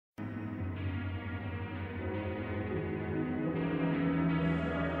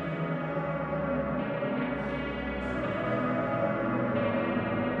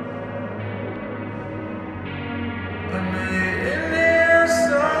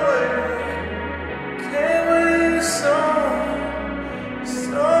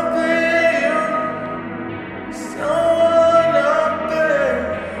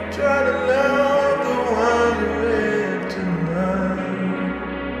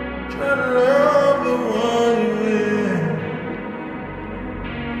I love the one you in.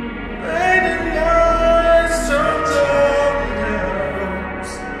 Late at night, sometimes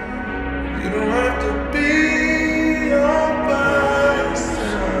you don't have to be all by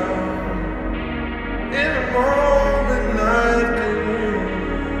yourself. In the moment, life can win.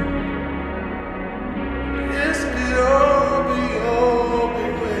 This could all be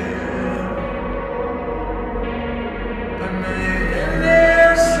well. But now you're in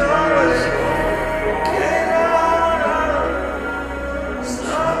there, sorry. Came out of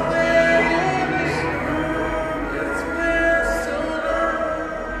something in this room. It's been so long.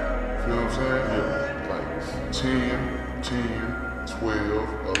 Feel what I'm saying? Yeah, like 10, 10, 12,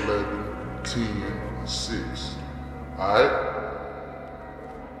 11, 10, 6. Alright?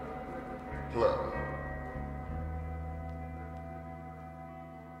 Clap.